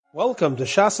Welcome to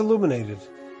Shas Illuminated.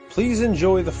 Please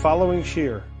enjoy the following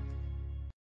shir.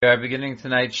 We are beginning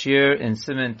tonight's shir in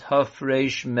siman Taf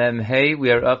Reish Mem Hey.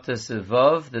 We are up to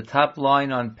Sevav, the top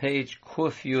line on page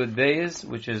Kuf Yud Beis,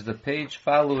 which is the page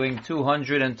following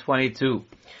 222.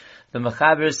 The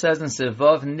Mechaber says in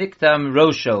Sevav, Nikdam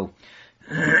Rosho.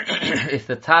 If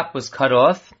the top was cut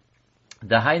off,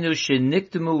 Dahainu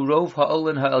Shenikdamu Rov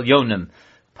Ha'olin Ha'elyonim,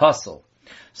 Puzzle.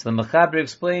 So the Mechaber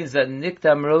explains that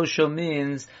Nikdam Rosho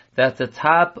means that the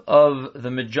top of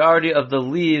the majority of the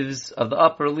leaves, of the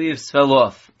upper leaves, fell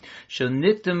off.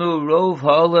 Nikdamu Rov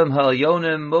Ha'olam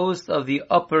Ha'elyonim, most of the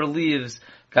upper leaves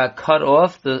got cut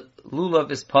off. The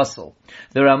Lulav is puzzle.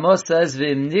 The Ramah says,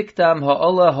 V'im Nikdam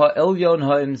Ha'olah Ha'elyon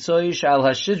Ha'imtsoish Al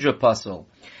Hashidra puzzle.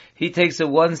 He takes it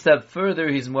one step further,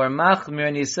 he's more machmir,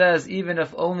 and he says, even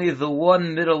if only the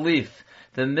one middle leaf,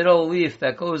 the middle leaf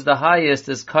that goes the highest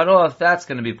is cut off, that's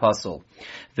going to be puzzle.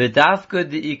 V'dafka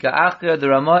de'ika achra, the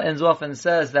Ramah ends off and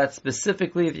says that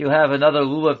specifically if you have another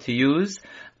lulav to use,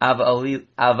 aval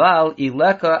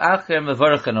ileka achra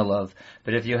mevarchen olav.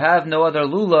 But if you have no other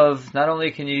lulav, not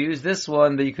only can you use this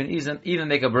one, but you can even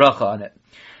make a bracha on it.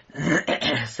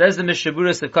 Says the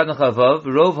Mishaburas of Katan Chavav,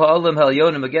 Rov ha'olam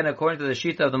ha'elyonim, again according to the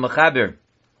Shita of the Mechaber,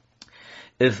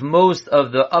 if most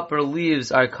of the upper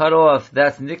leaves are cut off,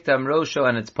 that's Nikdam Rosho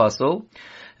and it's puzzle.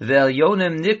 The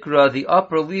Elyonim Nikra, the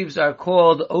upper leaves are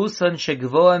called Osan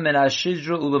Shegvoa Men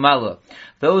Ashidru Ulamala.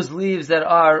 Those leaves that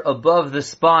are above the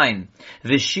spine.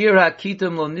 V'shir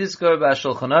HaKitum Lo Nizkar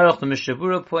B'Shulchan Aruch, the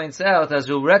Mishabura points out, as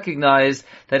we'll recognize,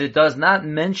 that it does not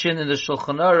mention in the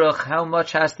Shulchan Aruch how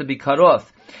much has to be cut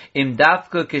off. Im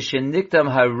dafka kishenikdam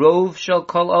harov shall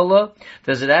kol Allah.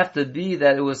 Does it have to be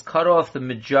that it was cut off the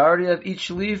majority of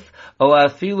each leaf, or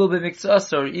afilu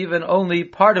b'miktsas, or even only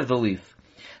part of the leaf?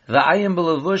 V'ayim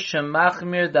b'levush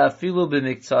shemachmir da'afilu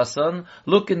b'miktsason.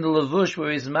 Look in the levush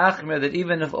where he's machmir that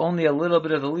even if only a little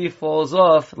bit of the leaf falls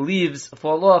off, leaves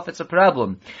fall off, it's a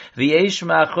problem. V'yesh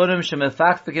ma'achorim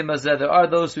shemefakfikim azeh. There are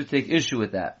those who take issue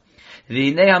with that. Once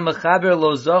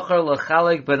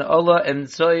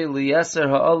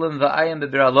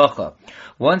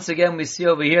again, we see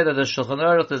over here that the Shulchan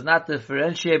Aruch does not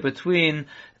differentiate between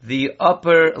the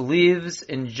upper leaves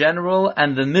in general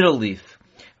and the middle leaf.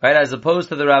 Right, as opposed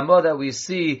to the Ramah that we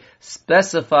see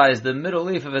specifies the middle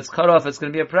leaf, if it's cut off, it's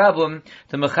going to be a problem.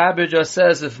 The Mechaber just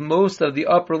says if most of the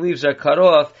upper leaves are cut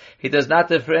off, he does not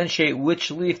differentiate which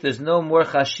leaf. There's no more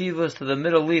chashivas to the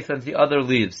middle leaf than to the other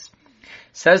leaves.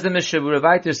 Says the Mishabura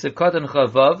Vayter Sivkot and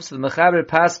Chavav, so the Mechaber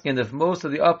Paskin, if most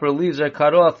of the upper leaves are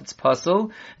cut off, it's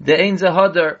puzzle. The Ein's a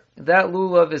Hadar. That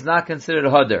lulav is not considered a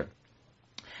Hadar.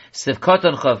 Sivkot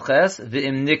and Chavches,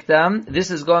 V'im Nikdam. This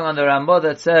is going on the Ramah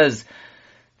that says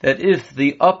that if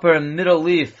the upper middle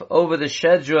leaf over the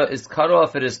shedra is cut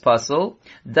off, it is puzzle.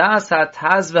 Das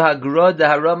hataz v'hagrod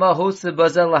deharama hoseh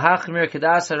bazel lahachmir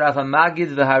kedas harav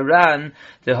hamagid v'haran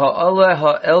deha'olah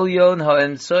ha'elyon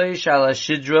ha'emtsoi shal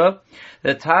hashidra.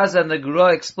 The Taz and the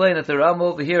Gra explain that the Ramah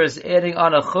over here is adding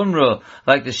on a chumrah,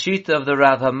 like the Shita of the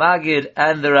Rav HaMagid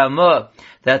and the Ramah,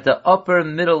 that the upper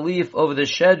middle leaf over the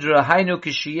Shedra, Hainu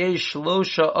Kishiyeh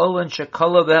Shlosha Olan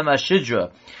Shekala Behem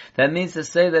HaShidra. That means to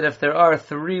say that if there are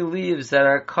 3 leaves that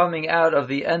are coming out of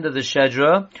the end of the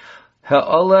Shedra,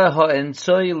 Ha'olah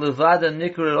Ha'entzoi Levada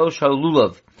Nikra Rosh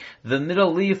HaLulav. The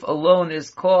middle leaf alone is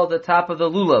called the top of the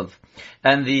Lulav.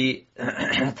 And the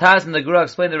Taz and the Gra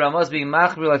explain the Ramah being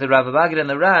machmir like the Rav HaMagid and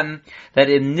the Ran,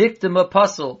 that in nikdama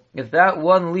puzzle, if that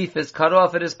one leaf is cut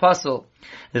off, it is puzzle.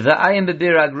 The ayim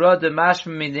bebir agra de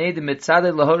mashma minei de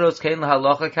mitzadeh lahoros kein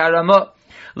lahalacha karama.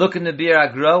 Look in the Bir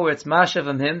Agra where it's masha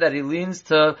from him that he leans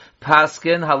to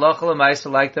paskin halacha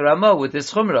l'maisa like the Ramah with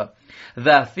this chumrah.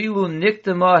 V'afilu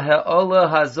nikdama ha'olah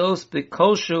hazos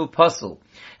b'kolshu puzzle.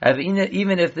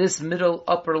 Even if this middle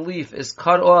upper leaf is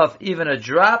cut off, even a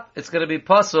drop, it's going to be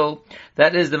puzzle.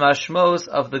 That is the mashmos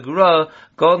of the Gra,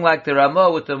 going like the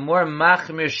Ramah with the more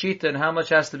machmir shita and how much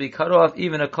has to be cut off,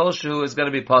 even a kolshu is going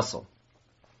to be puzzle.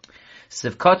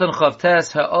 Sivkatan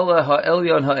chavtes ha'olah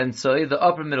ha'elyon ha'emtsoi, the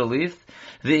upper middle leaf,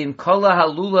 v'im kola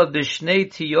ha'lulav b'shnei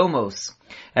tiyomos.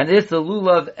 And if the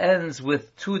lulav ends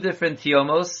with 2 different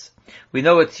tiyomos, we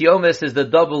know a tiyomos is the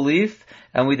double leaf,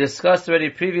 and we discussed already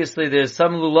previously there's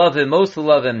some lulavim, most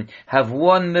lulavim have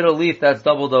 1 middle leaf that's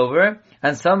doubled over,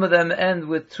 and some of them end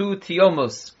with 2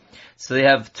 tiyomos. So they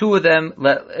have 2 of them,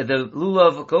 the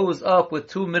lulav goes up with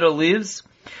 2 middle leaves.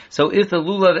 So if the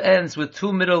lulav ends with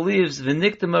 2 middle leaves,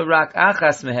 v'nikdama rak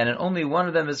achas mehen, and only one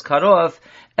of them is cut off,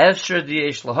 efshar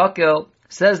diyesh lahakel,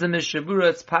 says the Mishabura,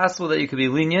 it's possible that you could be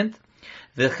lenient.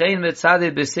 V'chein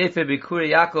mitzadeh b'sefer Bikur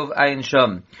Yaakov ayin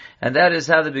sham. And that is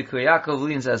how the Bikur Yaakov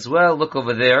leans as well. Look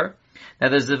over there. Now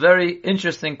there's a very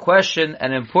interesting question,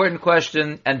 an important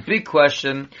question, and big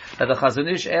question that the Chazon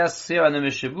Ish asks here on the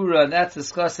Mishabura, and that's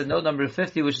discussed in note number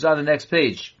 50, which is on the next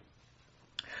page.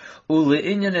 When it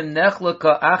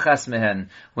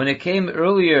came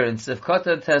earlier in Sivkata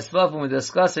and Tesvav, when we were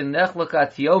discussing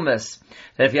Nechlaka Tiomes,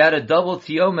 that if you had a double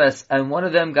Tiomes and one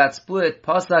of them got split,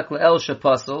 Pasak Le'el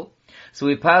Shepasel, so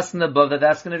we passed in above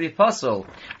that's going to be Pasel.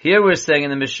 Here we're saying in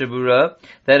the Mishabura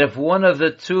that if one of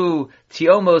the two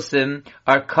Tiomosim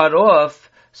are cut off,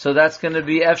 so that's going to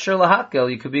be Efsher Lahakel,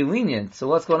 you could be lenient. So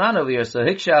what's going on over here? So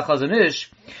Hiksha Chazon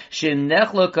Ish, Shin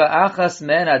Nechloka Achas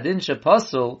Men Adin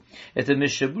Shepasel, if the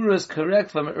Mishabura is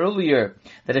correct from earlier,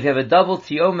 that if you have a double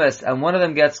Tiomes and one of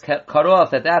them gets cut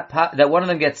off, that one of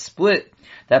them gets split,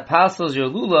 that pasels your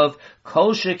Lulav,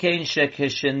 Kol Shekein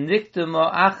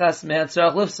Shekeshenikdemo Achas Men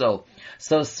Tzarach Lifsol.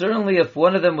 So certainly if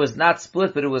one of them was not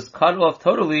split, but it was cut off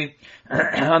totally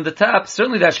on the top,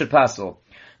 certainly that should pasel.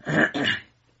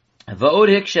 Va'od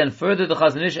Hiksha, and further the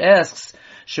Chazon Ish asks,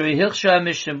 Shri Hilchsha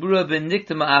Mishabura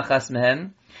Benikdemo Achas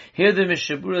Mehen. Here the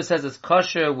Mishabura says it's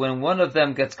kosher when one of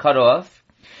them gets cut off.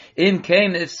 Im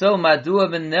came, if so,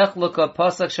 Madua Ben Nechloka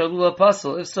Pasak Shalula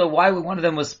Pasel. If so, why when one of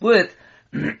them was split?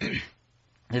 The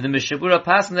Mishabura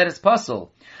passing that it's pasel.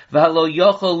 V'halo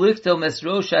yochol likto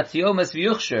mesrosh atiomes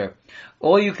v'yuchsher.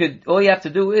 All you have to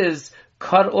do is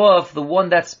cut off the one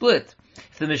that's split.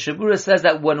 If the Mishabura says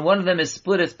that when one of them is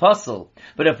split, it's pasel.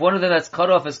 But if one of them that's cut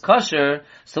off is kosher,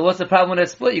 so what's the problem when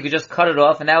it's split? You could just cut it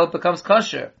off and now it becomes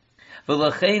kosher.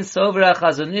 V'lechein sovra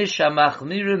Chazon Ish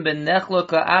hamachmirim ben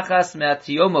nechloka achas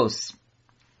me'atiomos.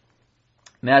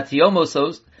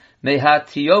 Me'atiomos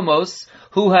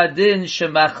hu hadin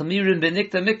shemachmirim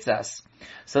benikta miktas.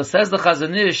 So says the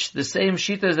Chazon Ish, the same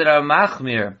shitas that are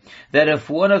machmir, that if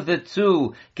one of the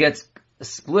two gets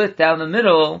split down the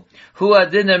middle, hu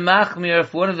hadin and machmir,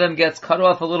 if one of them gets cut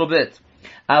off a little bit.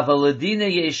 Avaladina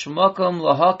yesh makom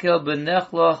lahakel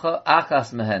benechlocha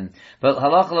achas mehen. But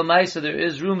halacha l'maisa, there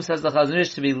is room, says the Chazon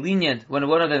Ish, to be lenient when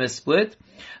one of them is split.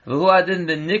 V'hu hadin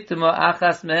beniktama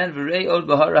achas mehen v'rei od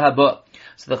b'hara haba.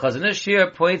 So the Chazon Ish here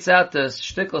points out the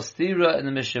shtickle stira in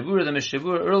the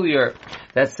Mishabura earlier,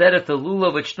 that said if the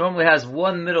Lulav, which normally has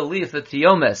one middle leaf, the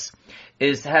Tiomes,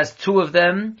 has two of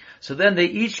them, so then they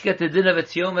each get the din of a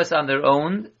Tiomes on their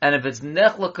own, and if it's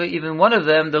Nechlaka, even one of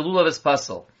them, the Lulav is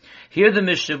pasel. Here the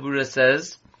Mishabura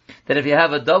says that if you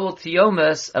have a double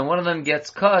Tiomes and one of them gets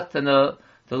cut, then the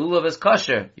Lulav is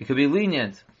kosher. You could be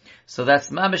lenient. So that's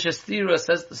mamish estira,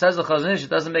 says the Chazon Ish. It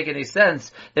doesn't make any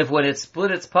sense if when it's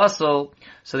split it's pasel,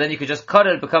 so then you could just cut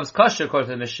it becomes kosher according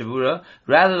to the Mishabura.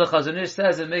 Rather the Chazon Ish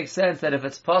says it makes sense that if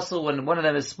it's pasel when one of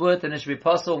them is split, then it should be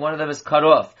pasel when one of them is cut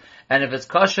off. And if it's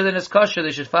kosher, then it's kosher.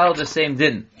 They should follow the same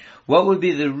din. What would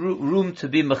be the room to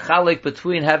be mechalik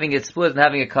between having it split and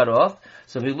having it cut off?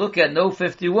 So if we look at note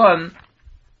 51,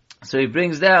 so he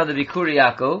brings down the Bikuri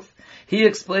Yaakov. He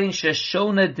explains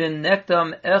Sheshona din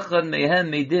nektam echad mehem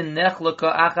midin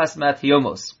nechlaka achas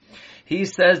matiomos. He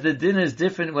says the din is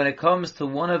different when it comes to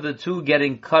one of the two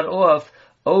getting cut off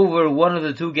over one of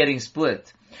the two getting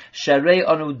split. Sharei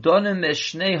anudonim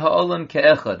eshnei ha'olam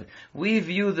ke'echad. We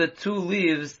view the two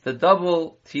leaves, the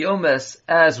double tiomes,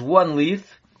 as one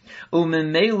leaf.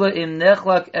 Umemela im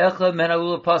nechlak echad men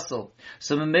ha'lulav pasel.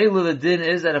 So memela the din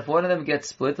is that if one of them gets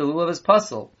split, the lulav is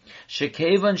pasel.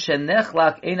 Shekevan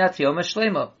shenechlak einat tiomes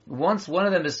shlema. Once one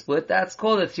of them is split, that's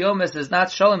called a tiomes is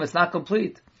not shalom, it's not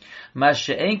complete.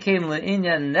 Masha'en came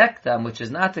le'inyan nektam, which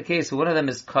is not the case. One of them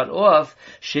is cut off.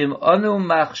 Shim anu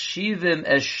machshivim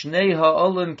eshnei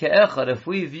ha'olim ke'echad. If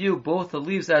we view both the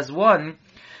leaves as one,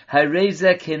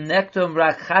 hareze kenektam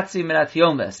rak chatzi min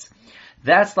atiomes.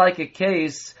 That's like a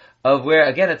case of where,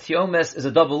 again, a tiomes is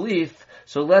a double leaf.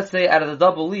 So let's say out of the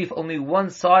double leaf, only one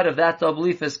side of that double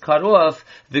leaf is cut off.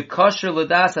 The kosher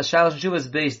ladas hashalosh shuvas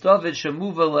beis David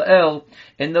shemuva la'el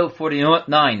in note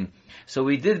 49. So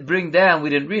we did bring down, we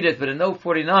didn't read it, but in note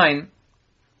 49,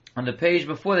 on the page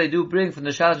before, they do bring from the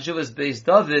Shalosh Shuvas Beis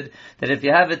David that if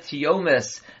you have a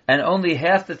tiomes and only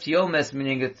half the tiomes,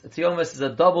 meaning a tiomes is a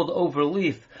doubled over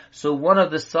leaf, so one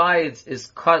of the sides is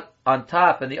cut on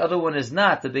top and the other one is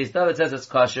not, the Beis David says it's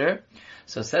kosher.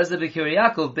 So says the Bikuri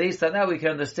Yaakov, based on that we can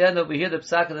understand over here the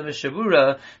Psak of the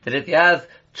Mishabura, that if you have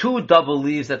two double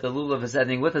leaves that the Lulav is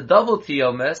ending with, a double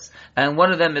tiomes, and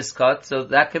one of them is cut, so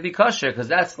that could be kosher, because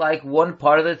that's like one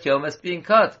part of the tiomes being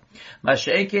cut.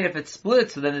 Masha'enkein, if it's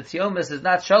split, so then the tiomes is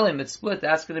not shalim, it's split,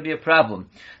 that's going to be a problem.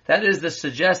 That is the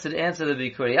suggested answer to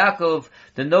the Bikuri Yaakov.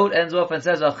 The note ends off and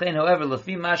says, Achein, however,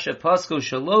 Lefi Masha Pasko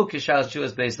Shalo Kishal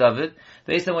Shuas Beis David,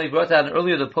 based on what he brought down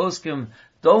earlier, the poskim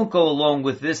don't go along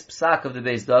with this psak of the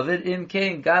Beis David. Im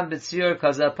kein gam b'tzir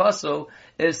kaza pasul,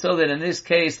 is so that in this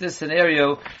case, this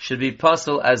scenario should be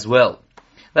pasul as well.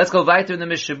 Let's go weiter in the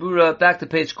Mishabura, back to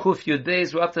page Kuf Yud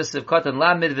Beis, we're up to Sivkot and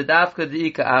Lamed V'davka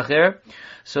D'ika Acher.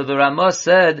 So the Ramah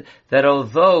said that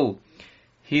although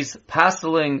he's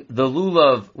pasteling the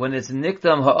lulav when it's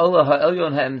nikdam ha'olah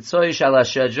ha'elyon ha'emtzoish ala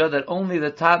shedra, that only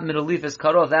the top middle leaf is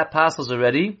cut off, that pastels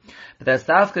already. But that's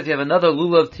dafka if you have another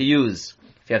lulav to use.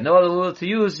 If you have no other lulav to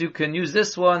use, you can use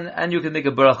this one and you can make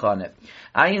a bracha on it.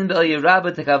 Ayin b'el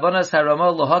yirabah tekavanas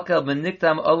ha'ramah lohakel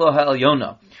b'nikdam olah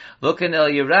ha'elyona. Look in El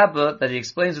Yerabah that he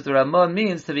explains what the Ramah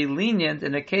means to be lenient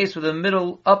in a case where the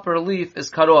middle upper leaf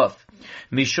is cut off.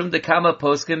 Mishum dekama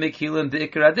poskim mekilim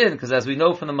be'ikar adin, because as we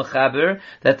know from the Mechaber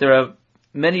that there are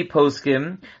many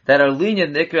poskim that are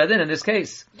lenient in ikar adin in this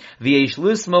case. V'yesh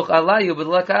lusmoch alayu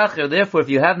b'dlaka acher. Therefore, if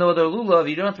you have no other lulav,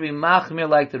 you don't have to be machmir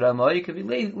like the Ramah. You can be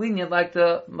lenient like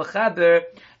the Mechaber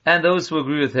and those who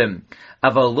agree with him.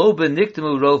 Avalo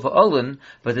beniktamu rov ha'olin,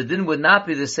 but the din would not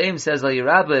be the same, says Al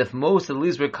Yerabah, if most of the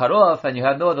leaves were cut off and you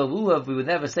have no other lulav, we would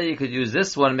never say you could use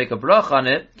this one and make a brach on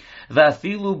it.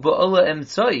 Va'afilu ba'ola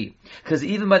emtzoi, because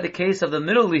even by the case of the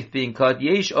middle leaf being cut,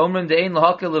 yesh omrim de'ein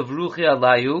lahakel of ruchi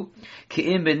alayu,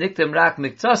 ki'im beniktam rak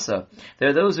miktasa. There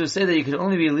are those who say that you can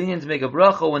only be lenient to make a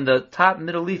bracha when the top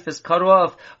middle leaf is cut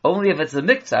off, only if it's a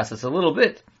miktas, it's a little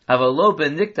bit. Avalo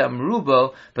beniktam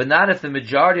rubo, but not if the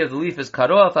majority of the leaf is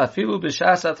cut off. Afilu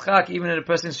b'shas atchak, even in a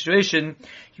pressing situation,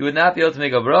 you would not be able to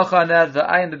make a bracha on that. The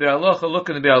ayin the bir halacha, look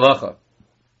in the bir halacha.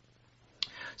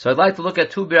 So I'd like to look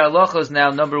at two bir halachas now.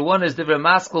 Number one is divrei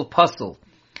maskil pasul.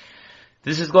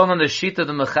 This is going on the sheet of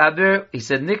the Mechaber. He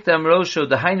said, Niktam Rosho,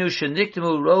 the Hainu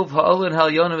Sheniktamu Rov Ha'olin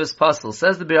Hal Yonavis Pasul.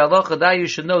 Says the Bir Halacha, that you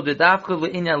should know, the Dafka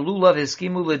Le'inyan Lulav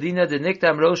Hiskimu Ledina, the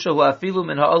Niktam Rosho, Hu Afilu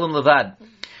Min Ha'olim Levad.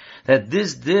 That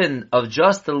this din of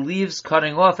just the leaves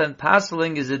cutting off and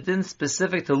passeling is a din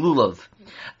specific to lulav.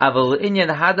 Aval inyan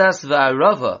hadas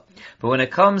va'arava. But when it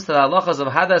comes to the halachas of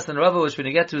hadas and rava, which we're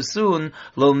going to get to soon,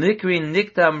 lo mikri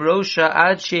niktam rosha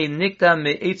ad she niktam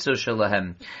me'etzo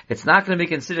shalahem. It's not going to be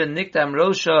considered niktam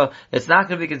rosha, it's not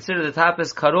going to be considered the top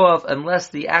is cut off unless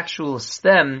the actual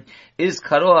stem is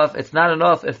cut off. It's not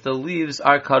enough if the leaves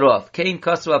are cut off. Kain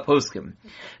kasu aposkim.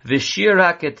 V'shir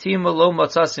ha'ketima lo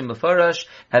matzasim mefarash,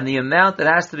 and the amount that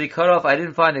has to be cut off I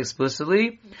didn't find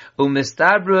explicitly.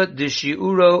 Umistabra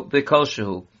d'shiuro b'kol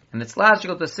shehu. And it's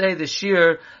logical to say the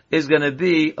shear is going to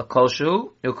be a kol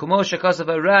shehu.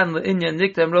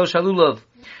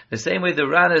 The same way the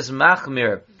ran is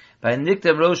machmir by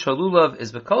niktam rosh halulav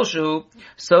is b'kol shehu,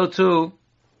 so too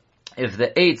if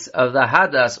the eights of the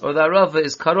hadas or the arava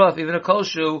is cut off, even a kol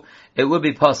shehu, it would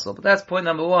be possible. But that's point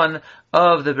number one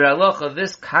of the Bir Halacha,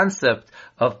 this concept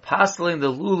of passeling the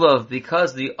lulav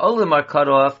because the olim are cut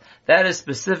off. That is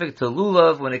specific to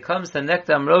lulav. When it comes to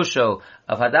nektam rosho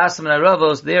of hadasim and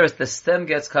aravos, there is the stem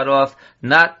gets cut off,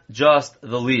 not just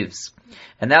the leaves.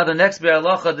 And now the next Bir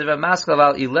Halacha, the Ramaskal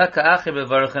al ileka acher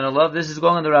bevarachin alav. This is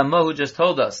going on the Ramah who just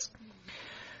told us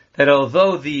that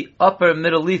although the upper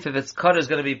middle leaf, if it's cut, is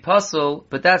going to be pasul,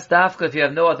 but that's dafka if you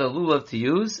have no other lulav to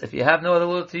use. If you have no other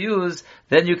lulav to use,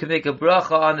 then you can make a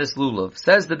bracha on this lulav.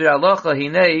 Says the Bir Halacha,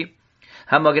 hinei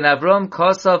hamagen avram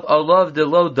kosav olav de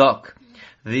lo dok.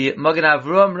 The Magen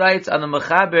Avram writes on the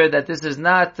Mechaber that this is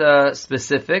not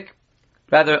specific,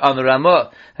 rather on the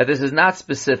Ramah, that this is not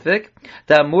specific.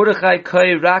 That Mordechai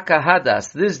koi raka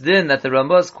hadas. This din that the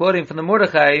Ramah is quoting from the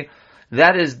Mordechai,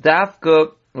 that is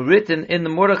dafka written in the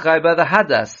Mordechai by the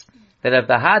hadas. That if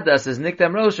the hadas is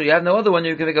niktam rosha, you have no other one,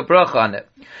 you can make a bracha on it.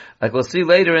 Like we'll see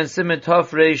later in Siman Tov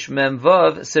Reish Mem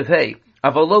Vav Sivhei.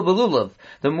 Avalo b'lulav.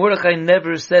 The Mordechai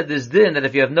never said this din, that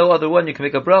if you have no other one, you can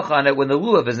make a bracha on it when the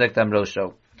lulav is nektam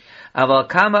rosho. Aval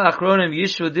kama achronim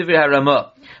yishvu divrei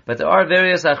haRamah. But there are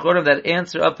various achronim that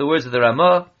answer up the words of the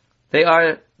Ramah. They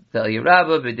are the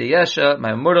Yerabah, B'deyesha,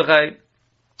 my Mordechai.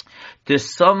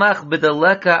 Tisomach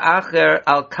b'deleka acher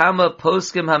al kama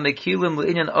poskim hamekilim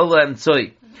le'inyan ola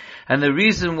emtzoi. And the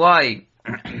reason why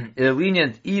they're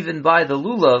lenient even by the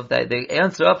lulav, that they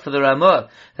answer up for the Ramah,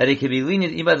 that it can be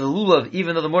lenient even by the lulav,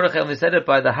 even though the Mordechai only said it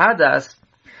by the hadas,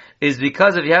 is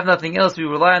because if you have nothing else, we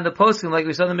rely on the poskim, like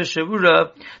we saw in the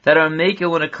Mishavura, that are maker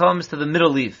when it comes to the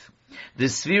middle leaf. The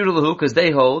Svirulhu, because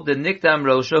they hold the Niktam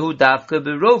Rosha who dafka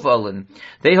b'rov olin.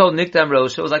 They hold Niktam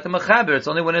Rosha is like the Mechaber. It's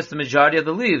only when it's the majority of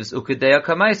the leaves. Ukedeya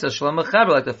Kamaisa Shalom Mechaber,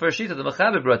 like the first sheet of the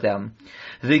Mechaber brought down.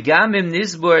 V'gamim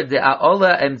nisbor de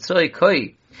aola emtzoi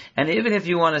koi. And even if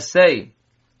you want to say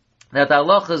that the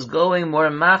halach is going more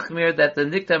machmir, that the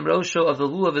Niktam Rosha of the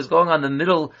lulav is going on the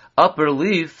middle upper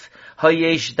leaf,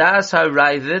 Hayesh das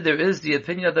ha-Ravid, there is the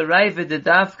opinion of the Ravid, the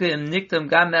dafka im niktam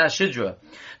gam me'ashidra.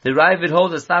 The Ravid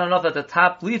holds it's not enough that the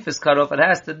top leaf is cut off, it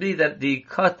has to be that the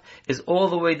cut is all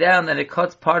the way down and it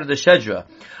cuts part of the shedra.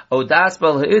 O das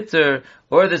bal ha'iter,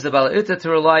 or there's the bal ha'iter to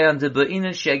rely on the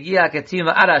ba'inin she'agia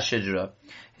katima ara shedra.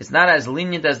 It's not as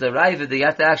lenient as the Ravid, they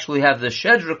have to actually have the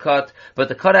shedra cut, but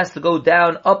the cut has to go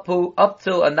down up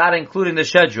till and not including the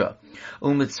shedra.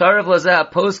 Umitzarav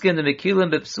lazeh poskim the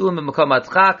mekilim b'psulim b'makom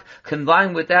atchak,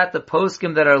 combined with that the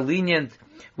poskim that are lenient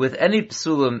with any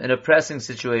psulim in a pressing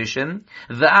situation.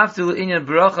 V'aftu inyan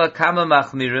bracha kama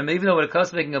machmirim, even though when it comes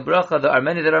to making a bracha there are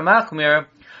many that are machmir.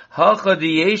 Hacha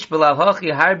diyesh b'lav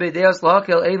hachi harbe deos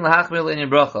lahakel ein lahachmir l'inyan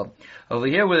bracha. Over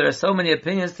here, where there are so many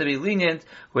opinions to be lenient,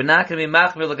 we're not going to be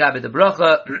machmir l'gabe the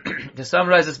bracha. To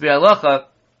summarize this b'halacha,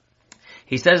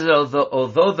 he says that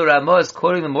although the Ramah is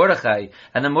quoting the Mordechai,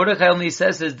 and the Mordechai only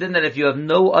says his din that if you have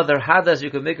no other hadas,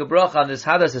 you can make a bracha on this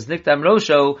hadas as niktam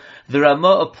rosho, the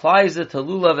Ramah applies it to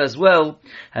Lulav as well,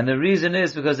 and the reason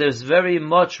is because there's very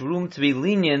much room to be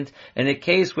lenient in a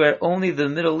case where only the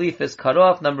middle leaf is cut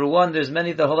off. Number one, there's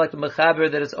many that hold like the Mechaber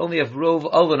that it's only if Rov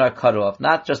Olin are cut off,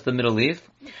 not just the middle leaf.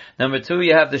 Number two,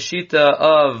 you have the Shita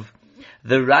of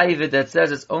the Ravid that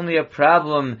says it's only a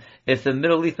problem if the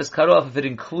middle leaf is cut off, if it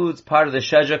includes part of the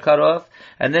shedra cut off.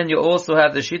 And then you also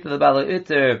have the Shita of the Bala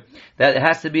Iter that it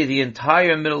has to be the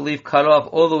entire middle leaf cut off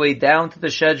all the way down to the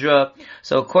shedra.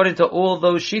 So according to all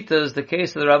those Shitas, the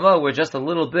case of the Ramah where just a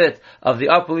little bit of the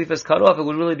upper leaf is cut off, it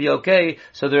would really be okay.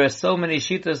 So there are so many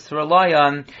Shitas to rely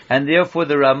on, and therefore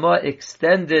the Ramah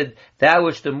extended that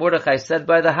which the Mordechai said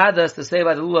by the Hadas to say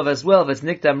by the Lulav as well, if it's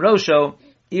Niktam Rosho,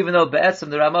 even though Be'etzim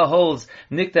the Ramah holds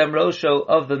Niktam Rosho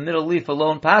of the middle leaf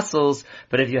alone passes,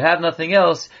 but if you have nothing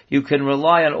else, you can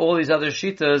rely on all these other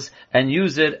Shitas and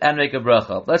use it and make a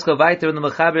bracha. Let's go back there in the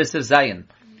Mechaber Sif Zayin.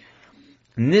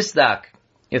 Nisdak,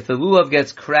 if the Lulav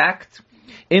gets cracked,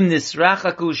 Im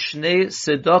nisrachaku shnei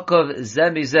sedokov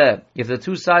zemizeh, if the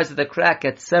two sides of the crack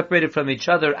get separated from each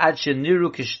other, ad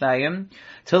sheniru kishnayim,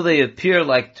 till they appear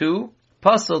like two,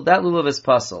 puzzle, that Lulav is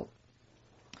puzzle.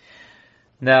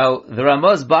 Now, the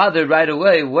Ramah's bothered right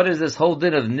away. What is this whole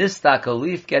din of nistak, a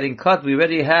leaf getting cut? We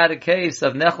already had a case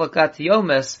of nechlakat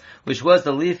yomes, which was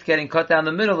the leaf getting cut down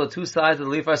the middle. The two sides of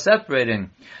the leaf are separating.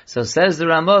 So says the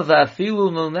Ramah,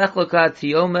 va'afilu mil nechlakat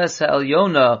yomes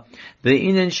ha'elyona,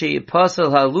 be'inin she'ipasel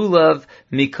ha'lulav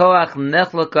mikoach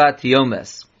nechlakat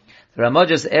yomes. The Ramah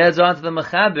just adds on to the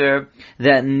Mechaber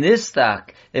that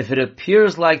nistak, if it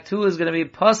appears like two, is going to be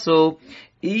puzzle,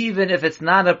 even if it's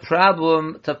not a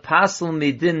problem to pasel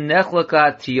midin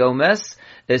nechlakat yomes,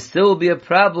 it still will be a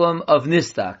problem of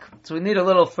nistak. So we need a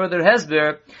little further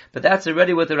hesber, but that's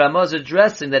already what the Ramah is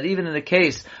addressing, that even in the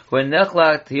case where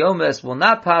nechlakat yomes will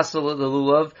not pasel the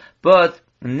lulav, but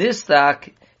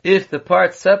nistak, if the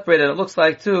parts separate and it looks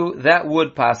like two, that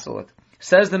would pasel it.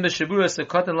 Says the Mishabura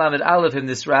Sekotan Lamed Aleph in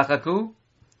this Rachaku,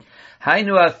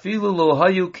 Hainu afilu lo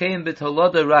hayu kein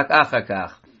b'toloda rak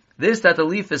achakach. This, that the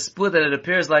leaf is split and it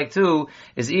appears like two,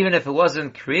 is even if it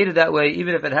wasn't created that way,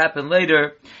 even if it happened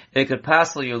later, it could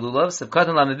passel your lulav.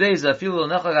 Sekotan Lamed Beis afilu lo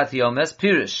nechlakat yomes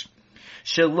pirish.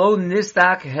 Shelo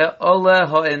nistak he'ole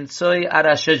ha'entzoi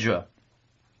ara shedra.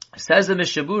 Says the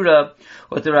Mishabura,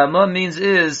 what the Ramah means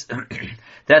is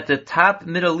that the top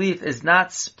middle leaf is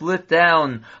not split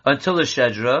down until the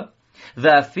shedra.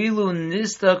 Va'afilu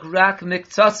nistak rak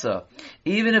miktsasa,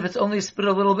 even if it's only split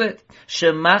a little bit.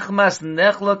 Shemachmas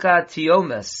nechlakat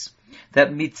yomes,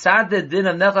 that mitzad the din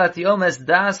of nechlakat yomes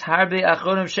das harbe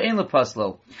achronim she'en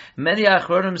lepaslo. Many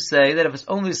achronim say that if it's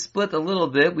only split a little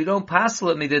bit, we don't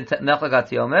paslo it midin nechlakat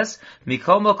yomes.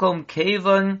 Mikom makom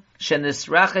kevan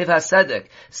shenisrachev hasedek,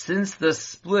 since the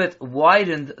split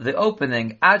widened the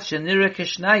opening ad shenira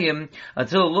kishnayim,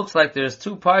 until it looks like there's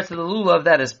two parts of the lulav,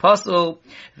 that is puzzle.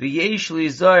 V'yesh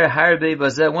lizar harbe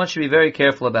bazeh. One should be very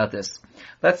careful about this.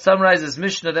 Let's summarize this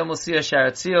Mishnah, then we'll see a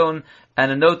Sharat Zion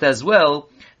and a note as well.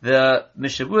 The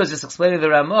Mishabura is just explaining the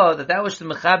Ramah that which the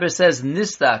Mechaber says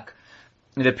nistak,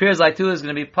 it appears like two, is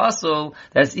going to be puzzle.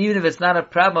 That's even if it's not a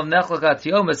problem of nechlakat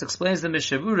yomes. Explains the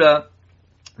Mishabura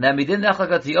that midin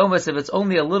nechlakat yomes, if it's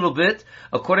only a little bit,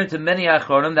 according to many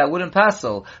achronim, that wouldn't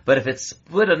puzzle. But if it's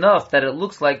split enough that it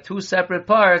looks like two separate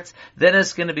parts, then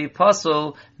it's going to be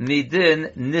puzzle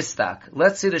midin nistak.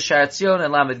 Let's see the Sharat Zion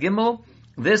and Lamed Gimel.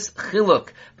 This chiluk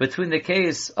between the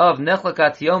case of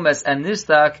nechlakat yomes and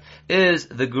nistak is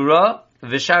the Gura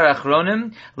v'shar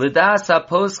achronim l'das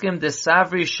haposkim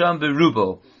desavri sham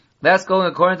berubo. That's going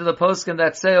according to the poskim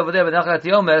that say over there, B'nechlat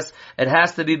Yomes, it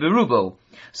has to be Berubo.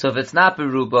 So if it's not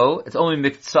Berubo, it's only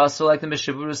Miktsasa, like the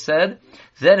Mishabura said,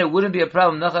 then it wouldn't be a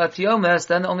problem. B'nechlat Yomes,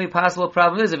 then the only possible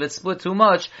problem is, if it's split too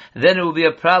much, then it will be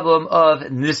a problem of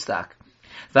Nistak.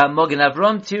 The Magen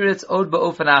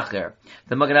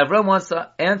Avram wants to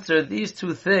answer these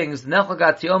two things,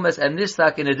 Nechlagat Yomes and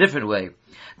Nistak, in a different way.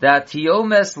 That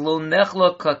Yomes lo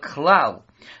nechlok kaklal.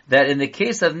 That in the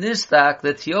case of Nistak,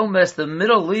 the Tiomes, the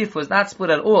middle leaf, was not split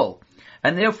at all.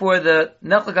 And therefore the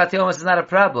Nechlagat Tiomes is not a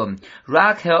problem.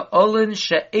 Rak ha'olin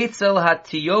she'etzel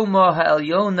ha'tiyoma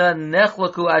ha'elyona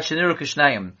nechlaku ad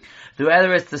kishnayim.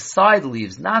 Rather it's the side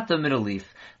leaves, not the middle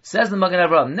leaf. Says the Magen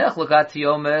Avram, Nechlagat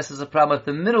Tiomes is a problem if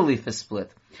the middle leaf is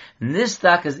split.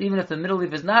 Nistak is even if the middle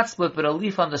leaf is not split, but a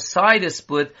leaf on the side is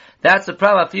split, that's a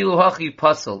problem. Afilu hachi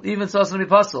pasel. Even so, it's going to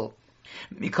be pasel.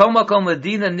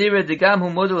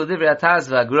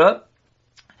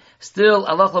 Still,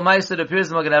 Allah L'maisa, it appears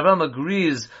the Magen Avram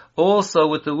agrees also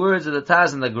with the words of the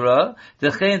Taz and the Gra.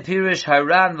 Dechein Pirish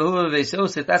Haran v'hu Beis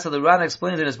Yosef. That's how the Ran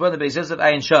explains in his brother Beis Yosef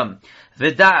Ayin Sham.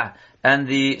 V'da. And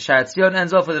the Sharatzion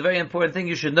ends off with a very important thing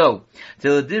you should know.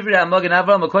 Till the Divri Magen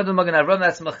Avram, according to Magen Avram,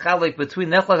 that's mechalik between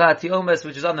Nechlagat Tiomes,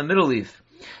 which is on the middle leaf,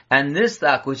 and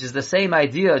Nistak, which is the same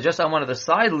idea, just on one of the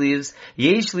side leaves.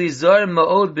 Yesh li zor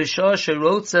ma'od b'shah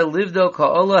sherotze livdo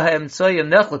ka'olah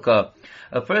ha'emtsoyim nechlaka.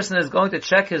 A person is going to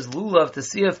check his lulav to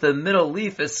see if the middle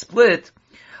leaf is split.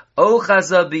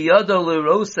 Ochaza biyado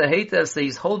l'rosa heitev, so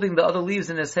he's holding the other leaves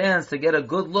in his hands to get a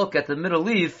good look at the middle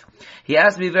leaf. He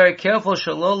has to be very careful.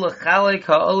 Shelo l'chalek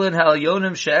ha'olin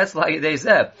ha'alyonim she'etz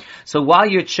la'yidei. So while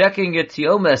you're checking your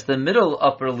tiomes, the middle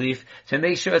upper leaf, to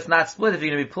make sure it's not split, if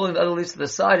you're going to be pulling the other leaves to the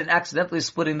side and accidentally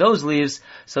splitting those leaves,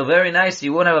 so very nice,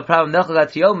 you won't have a problem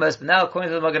Nechlagat Tiomes, but now according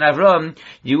to the Magen Avram,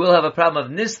 you will have a problem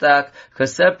of Nistak,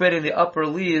 because separating the upper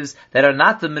leaves that are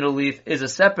not the middle leaf is a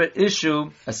separate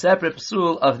issue, a separate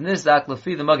psul of Nistak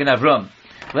Lefi the Magen Avram.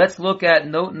 Let's look at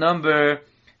note number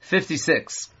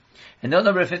 56. In note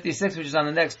number 56, which is on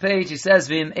the next page, he says,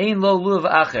 V'im ein lo lulav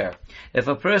acher. If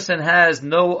a person has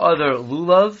no other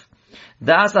lulav,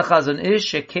 das hachazon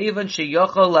ish shekevan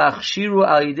sheyochol lachshiru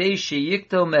al yidei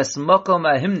sheyikto mesmokom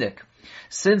ahimnik.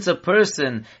 Since a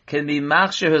person can be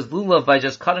machshir his lulav by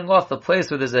just cutting off the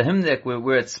place where there's a himnik,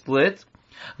 where it's split,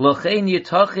 lochein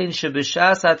yitochin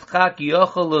shebishas atchak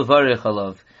yochol levarich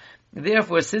alav.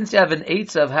 Therefore, since you have an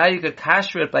eitzah of how you could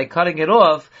kasher it by cutting it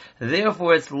off,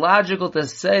 therefore it's logical to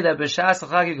say that b'shas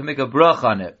achak you can make a brach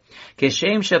on it.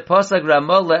 Keshem sheposag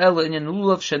Ramah le'elu inyan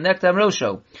lulav shenektam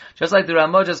rosho. Just like the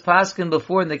Ramah just paskin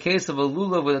before in the case of a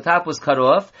lulav where the top was cut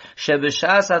off,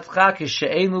 sheb'shas atchak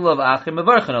she'ein lulav achim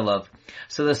mevarchan alav.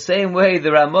 So the same way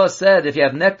the Ramah said, if you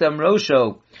have nektam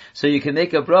rosho, so you can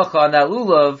make a bracha on that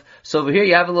lulav. So over here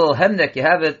you have a little hemnek, you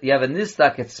have a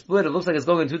nistak, it's split, it looks like it's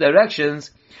going in two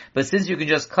directions. But since you can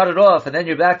just cut it off, and then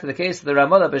you're back to the case of the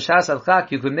Ramah, b'shas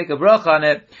al-chak, you can make a bracha on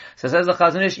it. So says the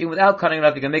Chazon Ish, even without cutting it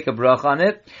off, you can make a bracha on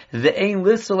it. The ein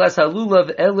listel as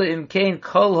halulav ela imkein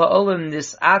kol ha'olam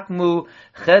nisakmu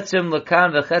chetzim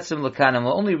lekan v'chetzim lekan. And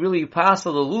will only really pass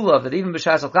the lulav that even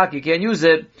b'shas al-chak you can't use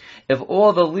it if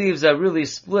all the leaves are really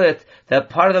split, that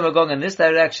part of them are going in this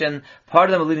direction, part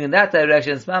of them are leading in that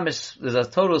direction, there's a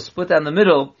total split down the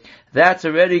middle. That's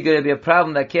already going to be a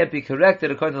problem that can't be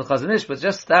corrected according to the Chazon Ish, but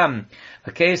just a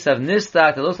case of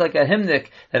nistak that looks like a himnik,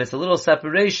 that it's a little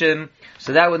separation,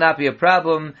 so that would not be a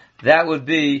problem. That would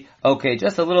be okay.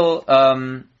 Just a little,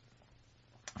 fine,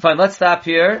 let's stop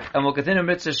here, and we'll continue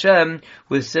Mitzvah Hashem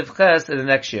with Sivches in the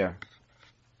next year.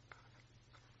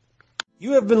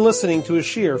 You have been listening to a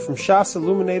shiur from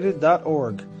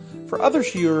shasilluminated.org. For other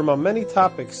shiurim on many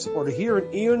topics, or to hear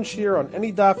an Iyun shiur on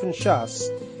any daf in Shas,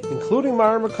 including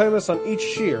Ma'ar Mekaymas on each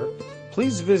shiur,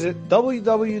 please visit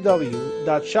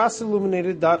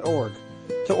www.shasilluminated.org.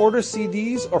 To order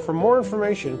CDs or for more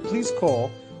information, please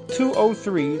call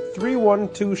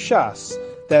 203-312-SHAS.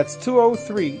 That's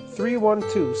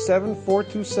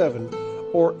 203-312-7427,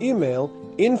 or email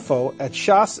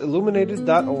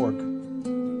info@shasilluminated.org.